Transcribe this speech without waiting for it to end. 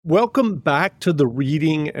Welcome back to the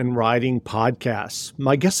Reading and Writing Podcast.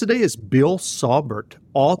 My guest today is Bill Saubert,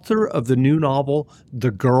 author of the new novel, The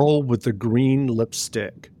Girl with the Green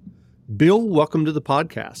Lipstick. Bill, welcome to the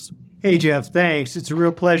podcast. Hey, Jeff, thanks. It's a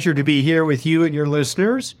real pleasure to be here with you and your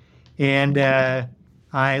listeners, and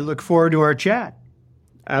I look forward to our chat.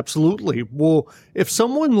 Absolutely. Well, if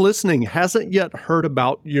someone listening hasn't yet heard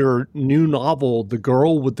about your new novel, The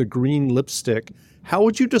Girl with the Green Lipstick, how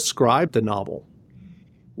would you describe the novel?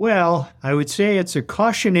 Well, I would say it's a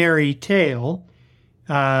cautionary tale,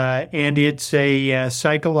 and it's a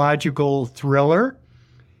psychological thriller.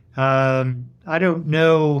 I don't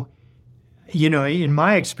know, in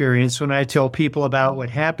my experience, when I tell people about what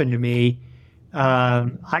happened to me,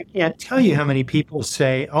 I can't tell you how many people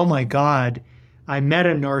say, oh my God, I met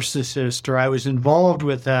a narcissist, or I was involved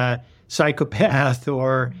with a psychopath,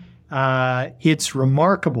 or it's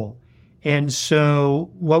remarkable. And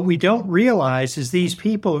so what we don't realize is these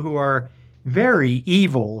people who are very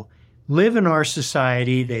evil live in our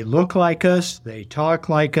society. They look like us. They talk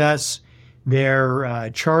like us.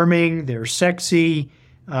 They're charming. They're sexy.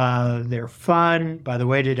 They're fun. By the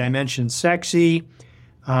way, did I mention sexy?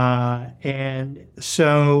 And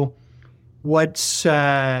so what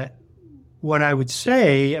I would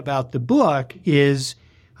say about the book is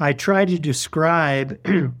I try to describe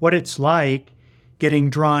what it's like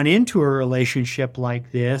getting drawn into a relationship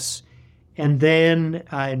like this, and then,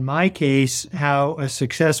 in my case, how a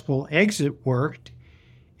successful exit worked.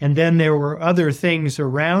 And then there were other things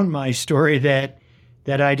around my story that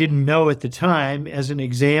I didn't know at the time. As an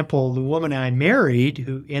example, the woman I married,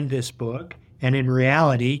 who in this book, and in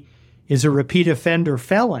reality, is a repeat offender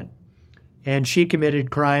felon. And she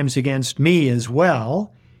committed crimes against me as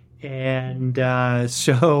well. And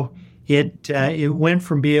so it went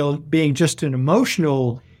from being just an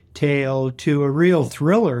emotional tale to a real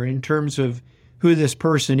thriller in terms of who this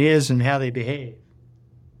person is and how they behave.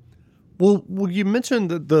 Well, you mentioned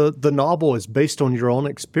that the novel is based on your own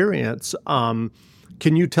experience. Can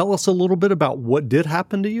you tell us a little bit about what did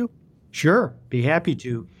happen to you? Sure, be happy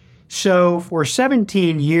to. So for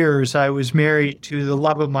 17 years, I was married to the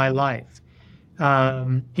love of my life.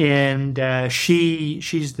 And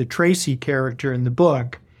she's the Tracy character in the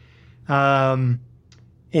book. And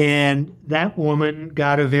that woman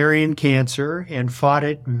got ovarian cancer and fought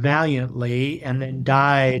it valiantly and then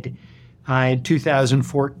died in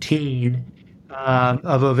 2014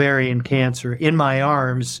 of ovarian cancer in my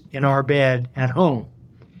arms in our bed at home.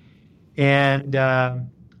 And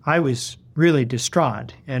I was really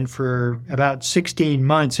distraught. And for about 16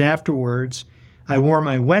 months afterwards, I wore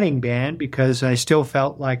my wedding band because I still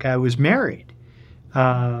felt like I was married.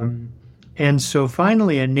 And so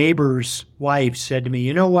finally a neighbor's wife said to me,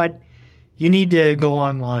 you know what, you need to go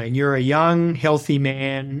online. You're a young, healthy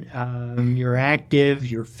man. You're active.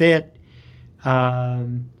 You're fit. I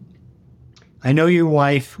know your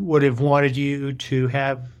wife would have wanted you to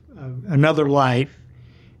have another life.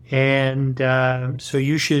 And so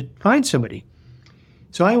you should find somebody.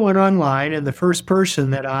 So I went online, and the first person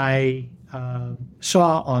that I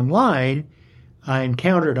saw online, I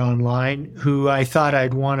encountered online, who I thought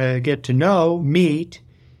I'd want to get to know, meet,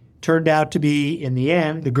 turned out to be, in the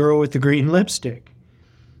end, the girl with the green lipstick.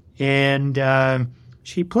 And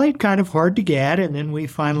she played kind of hard to get, and then we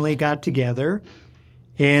finally got together.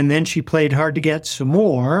 And then she played hard to get some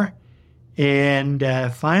more. And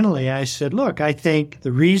finally I said, look, I think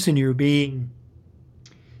the reason you're being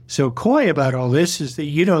so coy about all this is that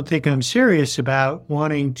you don't think I'm serious about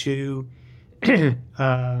wanting to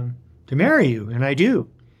marry you, and I do.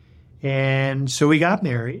 And so we got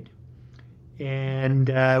married, and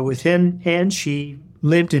she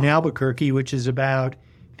lived in Albuquerque, which is about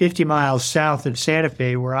 50 miles south of Santa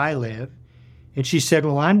Fe, where I live. And she said,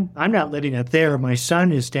 well, I'm not living up there. My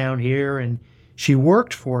son is down here, and she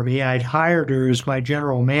worked for me. I'd hired her as my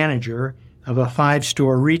general manager of a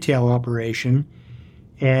 5-store retail operation.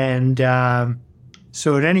 And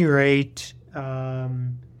so at any rate,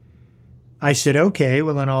 I said, okay,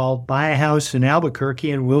 well, then I'll buy a house in Albuquerque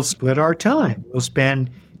and we'll split our time. We'll spend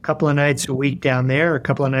a couple of nights a week down there, a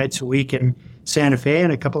couple of nights a week in Santa Fe,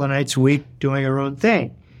 and a couple of nights a week doing our own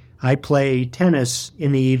thing. I play tennis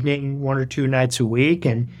in the evening 1 or 2 nights a week.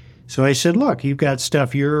 And so I said, look, you've got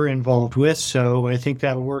stuff you're involved with, so I think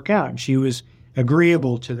that'll work out. And she was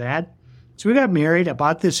agreeable to that. So we got married. I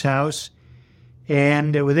bought this house.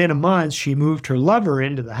 And within a month, she moved her lover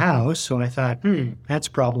into the house. So I thought, that's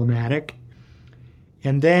problematic.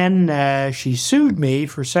 And then she sued me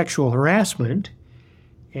for sexual harassment.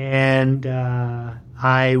 And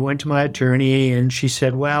I went to my attorney, and she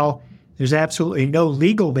said, well, there's absolutely no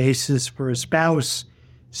legal basis for a spouse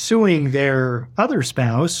suing their other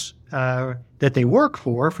spouse that they work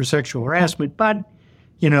for sexual harassment. But,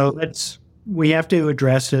 we have to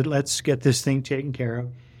address it. Let's get this thing taken care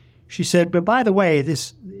of. She said, but by the way,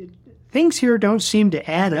 things here don't seem to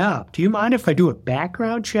add up. Do you mind if I do a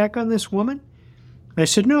background check on this woman? I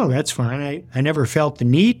said, no, that's fine. I never felt the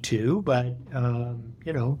need to, but,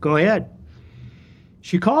 go ahead.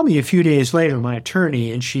 She called me a few days later, my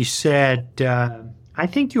attorney, and she said, I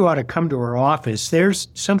think you ought to come to our office. There's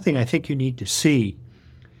something I think you need to see.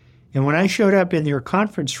 And when I showed up in their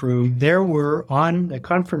conference room, there were on the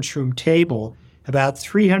conference room table about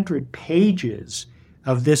 300 pages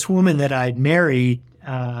of this woman that I'd married,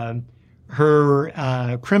 her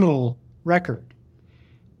criminal record.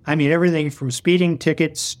 I mean, everything from speeding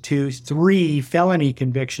tickets to 3 felony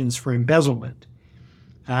convictions for embezzlement.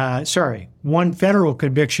 1 federal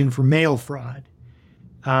conviction for mail fraud.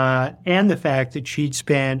 And the fact that she'd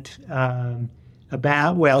spent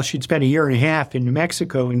she'd spent a year and a half in New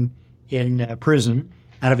Mexico in prison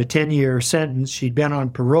out of a 10-year sentence. She'd been on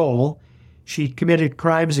parole. She'd committed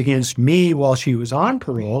crimes against me while she was on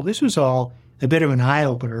parole. This was all a bit of an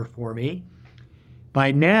eye-opener for me.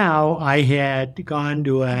 By now, I had gone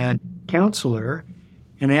to a counselor,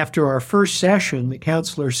 and after our first session, the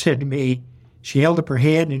counselor said to me, she held up her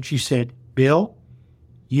hand and she said, Bill,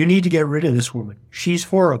 you need to get rid of this woman. She's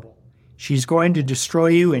horrible. She's going to destroy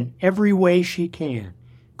you in every way she can.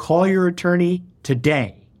 Call your attorney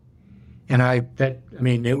today. And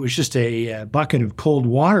it was just a bucket of cold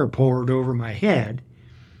water poured over my head.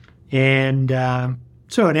 And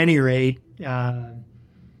so at any rate, the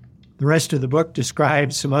rest of the book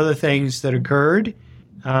describes some other things that occurred.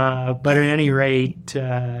 But at any rate,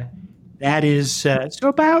 that is, so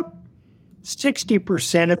about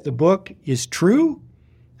 60% of the book is true.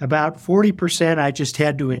 About 40% I just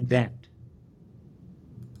had to invent.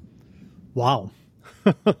 Wow.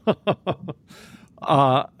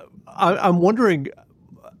 I'm wondering,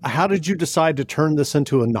 how did you decide to turn this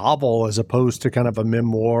into a novel as opposed to kind of a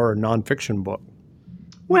memoir or nonfiction book?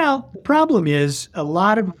 Well, the problem is a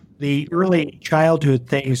lot of the early childhood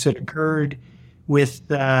things that occurred with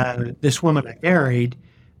this woman I married,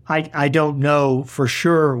 I don't know for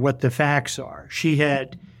sure what the facts are. She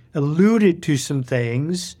had alluded to some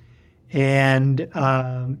things, and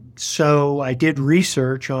so I did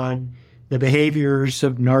research on the behaviors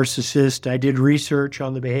of narcissists. I did research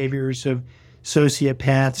on the behaviors of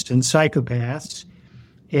sociopaths and psychopaths,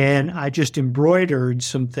 and I just embroidered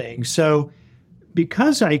some things. So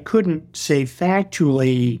because I couldn't say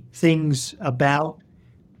factually things about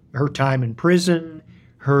her time in prison,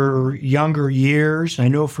 her younger years, I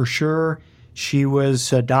know for sure she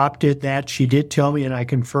was adopted. That she did tell me, and I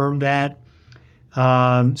confirmed that.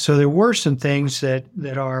 So there were some things that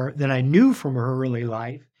I knew from her early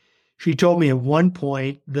life. She told me at one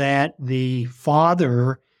point that the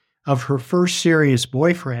father of her first serious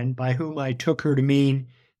boyfriend, by whom I took her to mean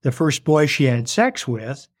the first boy she had sex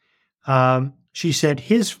with, she said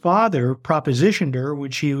his father propositioned her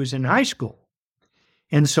when she was in high school.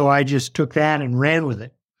 And so I just took that and ran with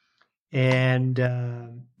it.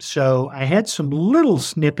 And so I had some little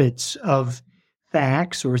snippets of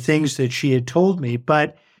facts or things that she had told me,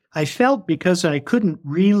 but I felt because I couldn't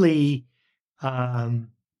really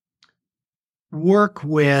work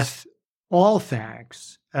with all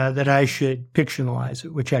facts that I should fictionalize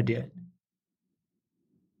it, which I did.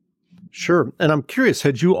 Sure. And I'm curious,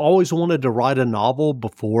 had you always wanted to write a novel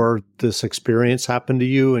before this experience happened to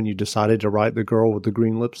you and you decided to write The Girl with the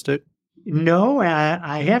Green Lipstick? No,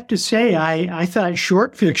 I have to say, I thought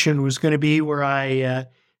short fiction was going to be where I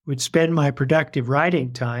would spend my productive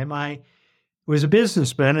writing time. I was a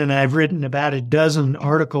businessman, and I've written about a dozen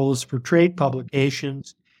articles for trade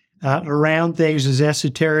publications around things as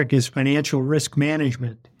esoteric as financial risk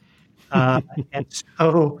management. And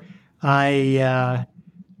so I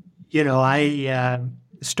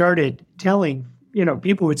started telling,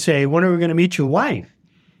 people would say, when are we going to meet your wife?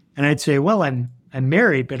 And I'd say, well, I'm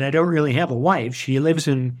married, but I don't really have a wife. She lives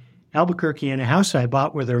in Albuquerque in a house I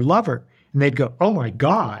bought with her lover. And they'd go, oh my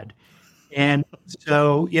God. And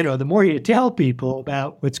so, the more you tell people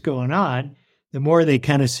about what's going on, the more they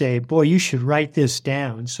kind of say, boy, you should write this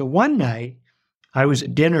down. So one night I was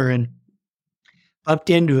at dinner and bumped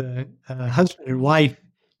into a husband and wife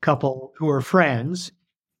couple who are friends.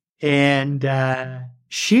 And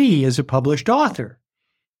she is a published author.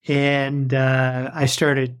 And I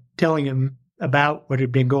started telling him about what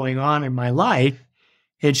had been going on in my life.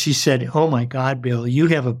 And she said, oh my God, Bill, you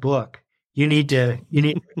have a book. You need to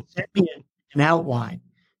send me an outline.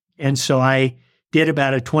 And so I did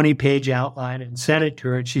about a 20-page outline and sent it to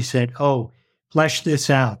her. And she said, oh, flesh this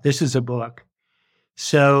out. This is a book.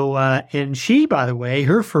 So, and she, by the way,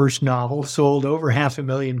 her first novel sold over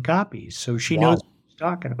 500,000 copies. So she knows what she's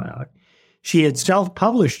talking about. She had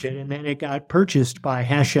self-published it, and then it got purchased by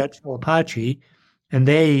Hachette Filipacchi, and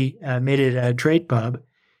they made it a trade pub,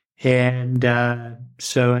 and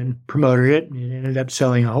promoted it, and it ended up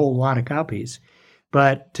selling a whole lot of copies.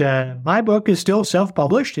 But my book is still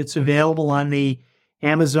self-published. It's available on the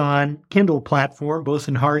Amazon Kindle platform, both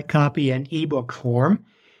in hard copy and ebook form.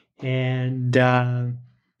 And but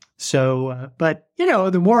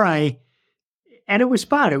the more and it was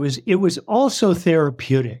fun. It was also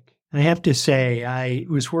therapeutic. I have to say, I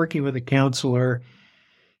was working with a counselor,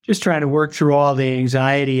 just trying to work through all the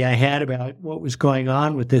anxiety I had about what was going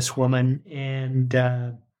on with this woman. And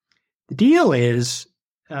the deal is,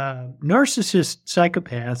 narcissist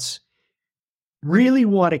psychopaths really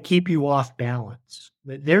want to keep you off balance.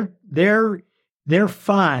 Their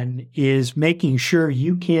fun is making sure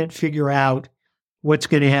you can't figure out what's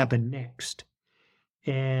going to happen next.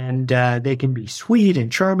 And they can be sweet and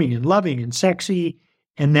charming and loving and sexy,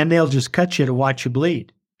 and then they'll just cut you to watch you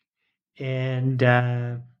bleed. And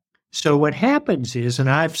so what happens is, and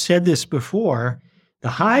I've said this before, the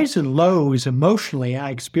highs and lows emotionally I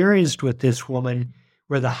experienced with this woman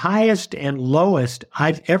were the highest and lowest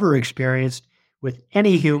I've ever experienced with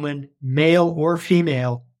any human, male or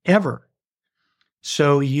female, ever.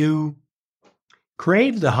 So you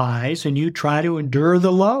crave the highs and you try to endure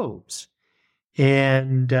the lows.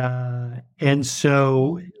 And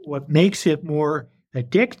so what makes it more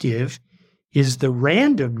addictive is the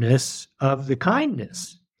randomness of the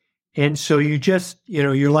kindness. And so you just,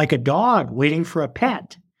 you're like a dog waiting for a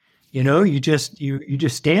pet. You just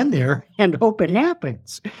stand there and hope it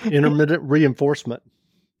happens. Intermittent reinforcement.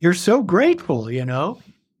 You're so grateful,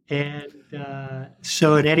 And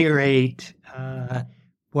so at any rate,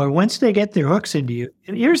 once they get their hooks into you,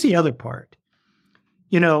 and here's the other part.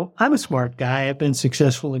 I'm a smart guy. I've been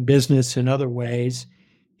successful in business in other ways.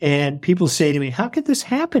 And people say to me, how could this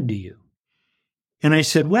happen to you? And I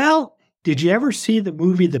said, well, did you ever see the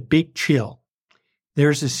movie The Big Chill?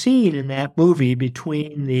 There's a scene in that movie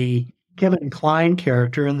between the Kevin Kline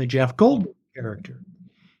character and the Jeff Goldblum character.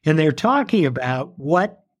 And they're talking about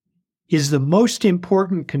what is the most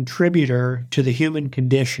important contributor to the human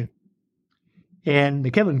condition. And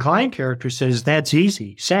the Kevin Kline character says, that's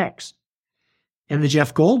easy, sex. And the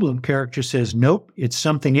Jeff Goldblum character says, nope, it's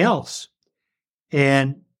something else.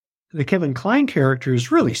 And the Kevin Kline character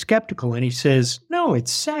is really skeptical, and he says, no,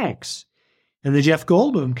 it's sex. And the Jeff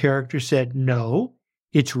Goldblum character said, no,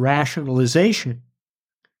 it's rationalization.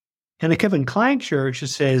 And the Kevin Kline character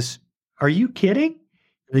says, are you kidding?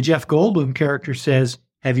 And the Jeff Goldblum character says,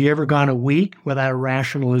 have you ever gone a week without a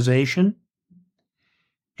rationalization?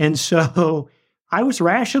 And so I was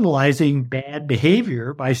rationalizing bad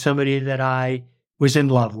behavior by somebody that I was in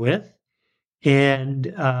love with. And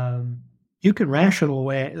you can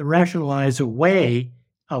rationalize away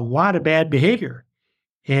a lot of bad behavior.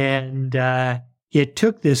 And it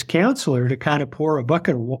took this counselor to kind of pour a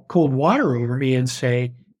bucket of cold water over me and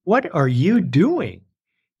say, what are you doing?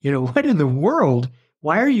 What in the world?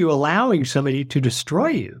 Why are you allowing somebody to destroy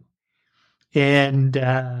you? And,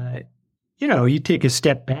 you take a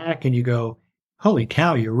step back and you go, holy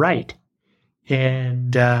cow, you're right.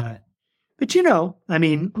 And, but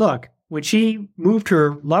look, when she moved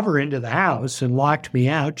her lover into the house and locked me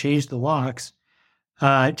out, changed the locks,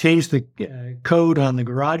 changed the code on the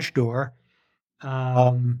garage door,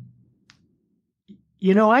 I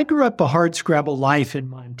grew up a hardscrabble life in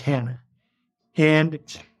Montana. And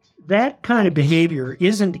that kind of behavior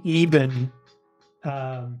isn't even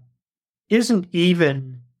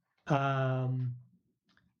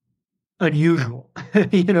unusual.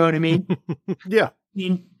 You know what I mean? Yeah.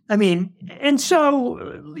 And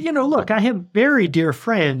so, look, I have very dear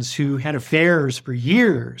friends who had affairs for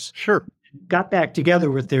years. Sure. Got back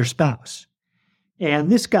together with their spouse.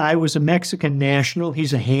 And this guy was a Mexican national.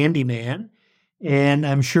 He's a handyman. And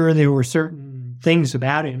I'm sure there were certain things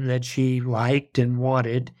about him that she liked and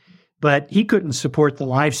wanted, but he couldn't support the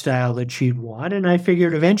lifestyle that she'd want. And I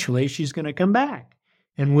figured eventually she's going to come back.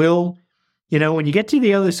 And we'll, when you get to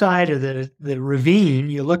the other side of the ravine,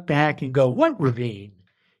 you look back and go, what ravine?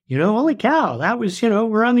 Holy cow, that was,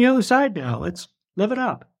 we're on the other side now. Let's live it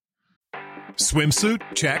up. Swimsuit?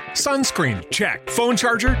 Check. Sunscreen? Check. Phone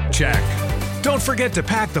charger? Check. Don't forget to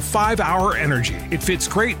pack the 5-Hour Energy. It fits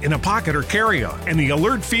great in a pocket or carry-on, and the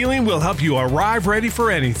alert feeling will help you arrive ready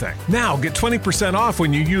for anything. Now get 20% off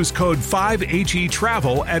when you use code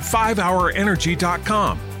 5HETRAVEL at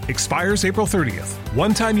 5hourenergy.com. Expires April 30th.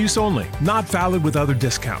 One-time use only. Not valid with other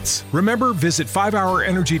discounts. Remember, visit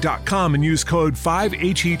 5hourenergy.com and use code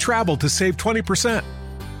 5HETRAVEL to save 20%.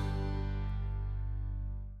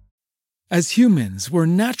 As humans, we're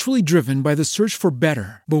naturally driven by the search for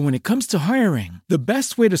better. But when it comes to hiring, the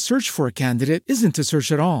best way to search for a candidate isn't to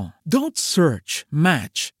search at all. Don't search,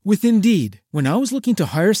 match with Indeed. When I was looking to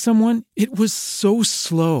hire someone, it was so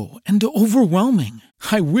slow and overwhelming.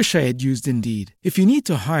 I wish I had used Indeed. If you need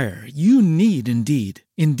to hire, you need Indeed.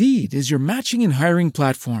 Indeed is your matching and hiring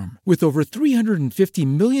platform with over 350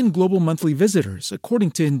 million global monthly visitors,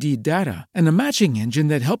 according to Indeed data, and a matching engine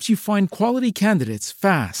that helps you find quality candidates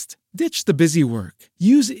fast. Ditch the busy work.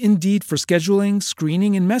 Use Indeed for scheduling,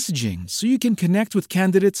 screening, and messaging so you can connect with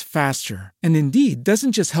candidates faster. And Indeed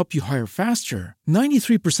doesn't just help you hire faster.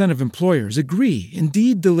 93% of employers agree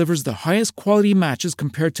Indeed delivers the highest quality matches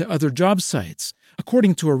compared to other job sites,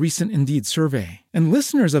 according to a recent Indeed survey. And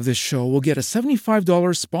listeners of this show will get a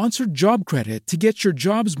 $75 sponsored job credit to get your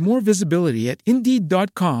jobs more visibility at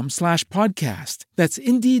Indeed.com/podcast. That's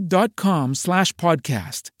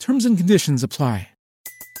Indeed.com/podcast. Terms and conditions apply.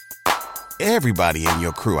 Everybody in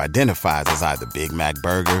your crew identifies as either Big Mac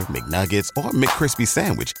Burger, McNuggets, or McCrispy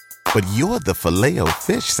Sandwich. But you're the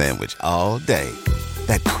Filet-O-Fish Sandwich all day.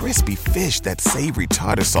 That crispy fish, that savory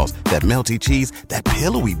tartar sauce, that melty cheese, that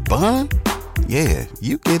pillowy bun. Yeah,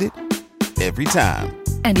 you get it. Every time.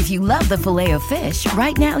 And if you love the Filet-O-Fish,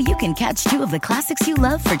 right now you can catch two of the classics you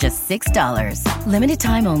love for just $6. Limited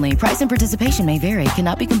time only. Price and participation may vary.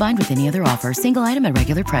 Cannot be combined with any other offer. Single item at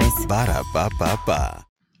regular price. Ba-da-ba-ba-ba.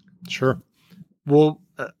 Sure. Well,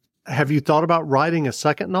 have you thought about writing a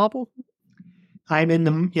second novel? I'm in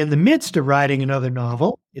the midst of writing another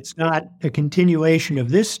novel. It's not a continuation of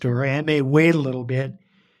this story. I may wait a little bit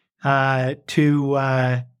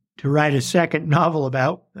to write a second novel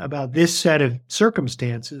about this set of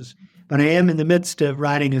circumstances, but I am in the midst of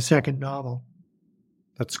writing a second novel.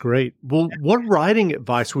 That's great. Well, what writing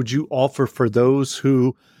advice would you offer for those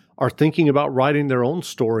who are thinking about writing their own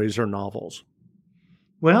stories or novels?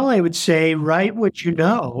 Well, I would say write what you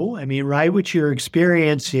know. I mean, write what your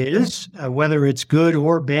experience is, whether it's good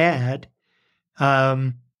or bad.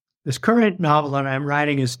 This current novel that I'm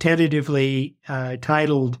writing is tentatively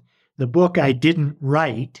titled The Book I Didn't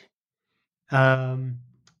Write. And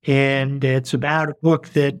it's about a book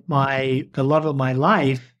that the love of my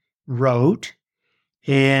life wrote.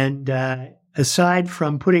 And aside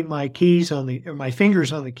from putting my fingers on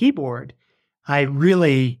the keyboard, I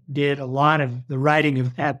really did a lot of the writing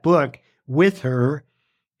of that book with her,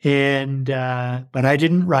 and but I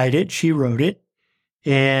didn't write it; she wrote it,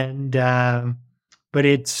 and but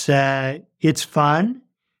it's fun.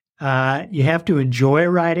 You have to enjoy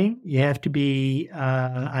writing. You have to be.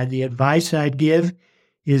 The advice I'd give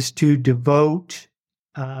is to devote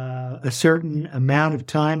a certain amount of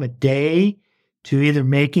time a day to either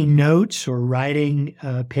making notes or writing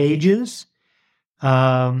pages.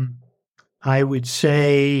 I would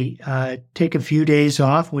say take a few days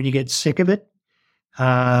off when you get sick of it,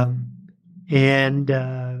 and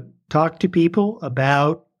talk to people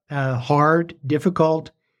about hard, difficult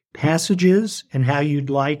passages and how you'd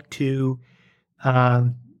like to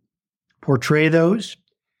portray those.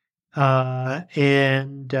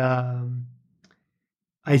 And I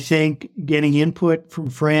think getting input from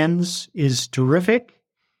friends is terrific.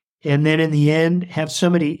 And then in the end, have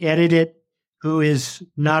somebody edit it who is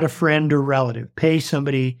not a friend or relative. Pay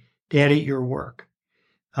somebody to edit your work.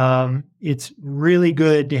 It's really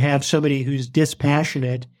good to have somebody who's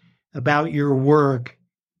dispassionate about your work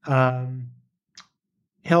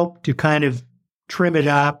help to kind of trim it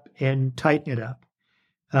up and tighten it up,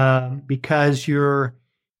 because you'll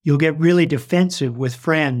get really defensive with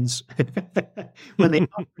friends when they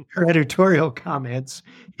offer your editorial comments,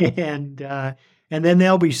 and then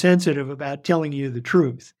they'll be sensitive about telling you the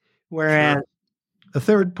truth. Whereas a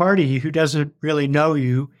third party who doesn't really know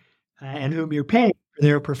you and whom you're paying for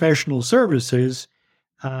their professional services,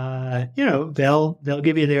 they'll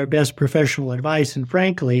give you their best professional advice. And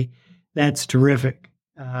frankly, that's terrific,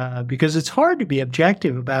 because it's hard to be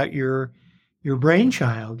objective about your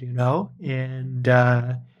brainchild, And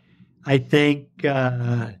I think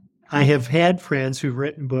I have had friends who've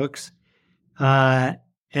written books and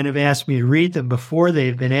have asked me to read them before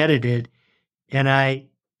they've been edited,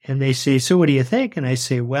 and they say, "So what do you think?" And I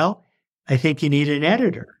say, "Well, I think you need an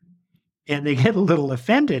editor." And they get a little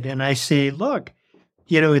offended. And I say, "Look,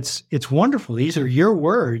 it's wonderful. These are your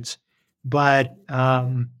words, but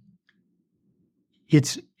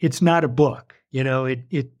it's not a book.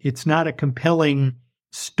 It's not a compelling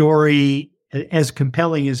story, as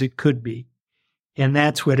compelling as it could be. And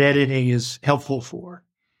that's what editing is helpful for.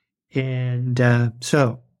 And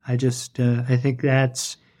so I think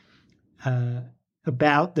that's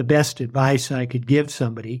about the best advice I could give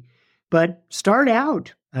somebody. But start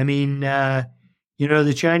out. I mean, the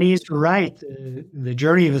Chinese are right. The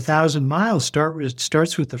journey of 1,000 miles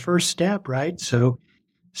starts with the first step, right? So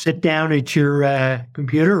sit down at your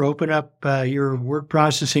computer, open up your word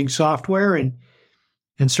processing software, and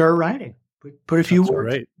start writing. Put a few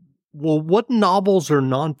words. Great. Well, what novels or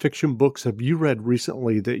nonfiction books have you read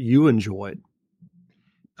recently that you enjoyed?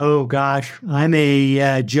 Oh, gosh. I'm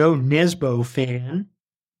a Joe Nesbo fan.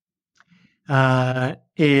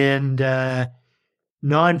 And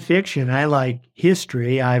nonfiction, I like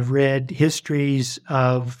history. I've read histories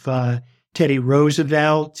of Teddy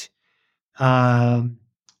Roosevelt. I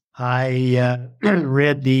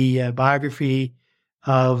read the biography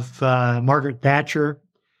of Margaret Thatcher.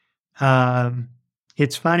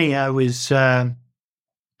 It's funny, I was a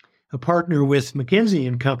partner with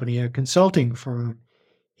McKinsey & Company, a consulting firm,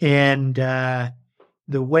 and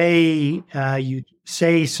the way you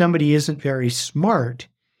say somebody isn't very smart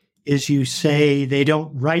is you say they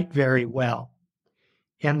don't write very well.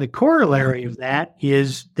 And the corollary of that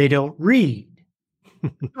is they don't read.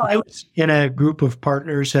 I was in a group of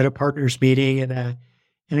partners at a partners meeting, and a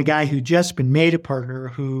guy who'd just been made a partner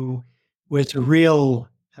who was a real...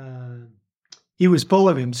 he was full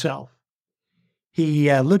of himself.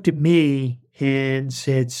 He looked at me and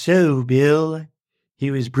said, "So, Bill," he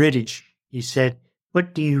was British. He said,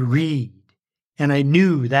 "What do you read?" And I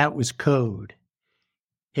knew that was code.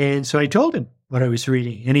 And so I told him what I was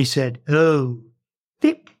reading. And he said, "Oh,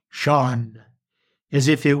 fiction," as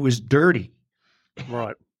if it was dirty.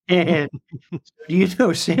 Right. And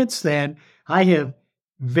since then, I have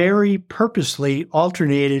very purposely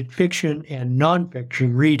alternated fiction and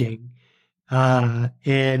nonfiction reading. But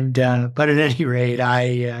at any rate,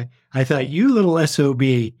 I thought, you little SOB,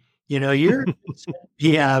 you're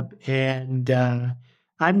and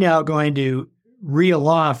I'm now going to reel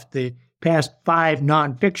off the past 5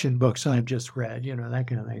 nonfiction books I've just read, that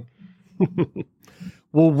kind of thing.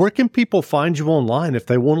 Well, where can people find you online if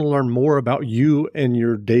they want to learn more about you and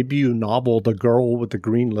your debut novel, The Girl with the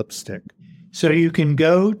Green Lipstick? So you can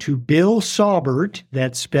go to Bill Saubert,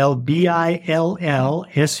 that's spelled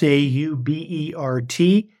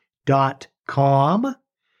BILLSAUBERT.com.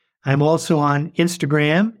 I'm also on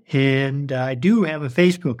Instagram, and I do have a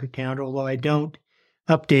Facebook account, although I don't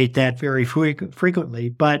update that very frequently.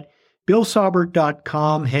 But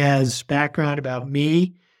BillSaubert.com has background about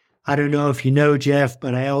me. I don't know if you know, Jeff,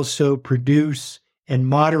 but I also produce and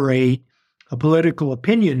moderate a political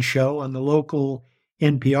opinion show on the local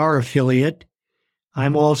NPR affiliate.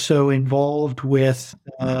 I'm also involved with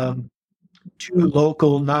 2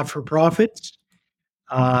 local not-for-profits,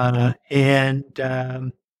 and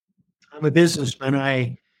I'm a businessman.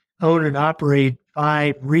 I own and operate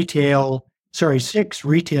 6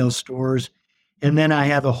 retail stores, and then I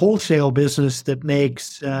have a wholesale business that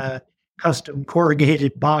makes custom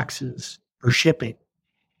corrugated boxes for shipping.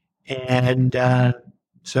 And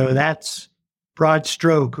so that's broad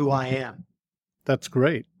stroke who I am. That's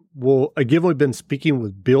great. Well, again, we've been speaking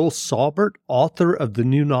with Bill Saubert, author of the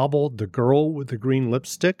new novel, The Girl with the Green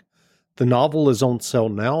Lipstick. The novel is on sale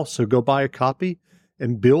now, so go buy a copy.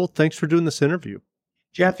 And Bill, thanks for doing this interview.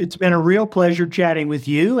 Jeff, it's been a real pleasure chatting with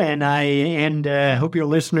you, and I hope your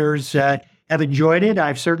listeners have enjoyed it.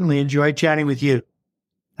 I've certainly enjoyed chatting with you.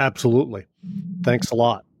 Absolutely. Thanks a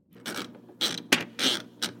lot.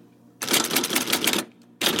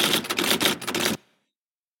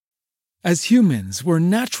 As humans, we're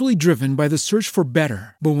naturally driven by the search for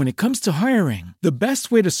better. But when it comes to hiring, the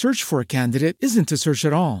best way to search for a candidate isn't to search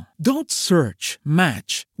at all. Don't search,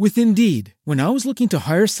 match with Indeed. When I was looking to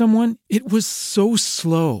hire someone, it was so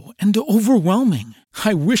slow and overwhelming.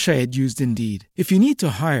 I wish I had used Indeed. If you need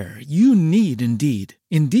to hire, you need Indeed.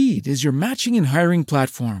 Indeed is your matching and hiring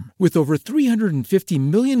platform with over 350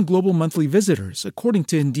 million global monthly visitors, according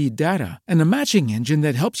to Indeed data, and a matching engine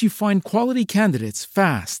that helps you find quality candidates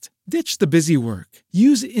fast. Ditch the busy work.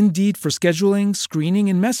 Use Indeed for scheduling,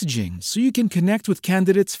 screening, and messaging so you can connect with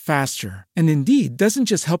candidates faster. And Indeed doesn't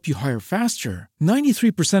just help you hire faster.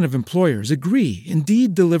 93% of employers agree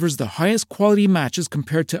Indeed delivers the highest quality matches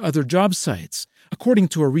compared to other job sites, according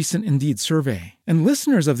to a recent Indeed survey. And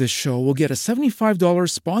listeners of this show will get a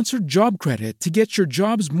 $75 sponsored job credit to get your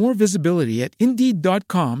jobs more visibility at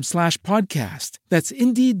Indeed.com/podcast. That's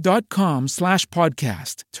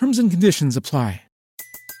Indeed.com/podcast. Terms and conditions apply.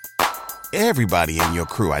 Everybody in your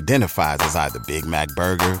crew identifies as either Big Mac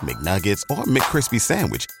Burger, McNuggets, or McCrispy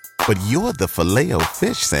Sandwich. But you're the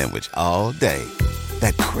Filet-O-Fish Sandwich all day.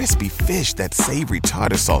 That crispy fish, that savory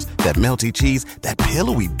tartar sauce, that melty cheese, that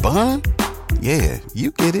pillowy bun. Yeah,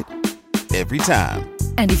 you get it. Every time.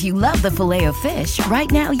 And if you love the Filet-O-Fish, right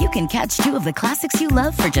now you can catch two of the classics you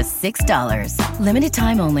love for just $6. Limited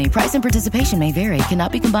time only. Price and participation may vary.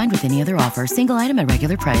 Cannot be combined with any other offer. Single item at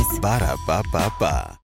regular price. Ba-da-ba-ba-ba.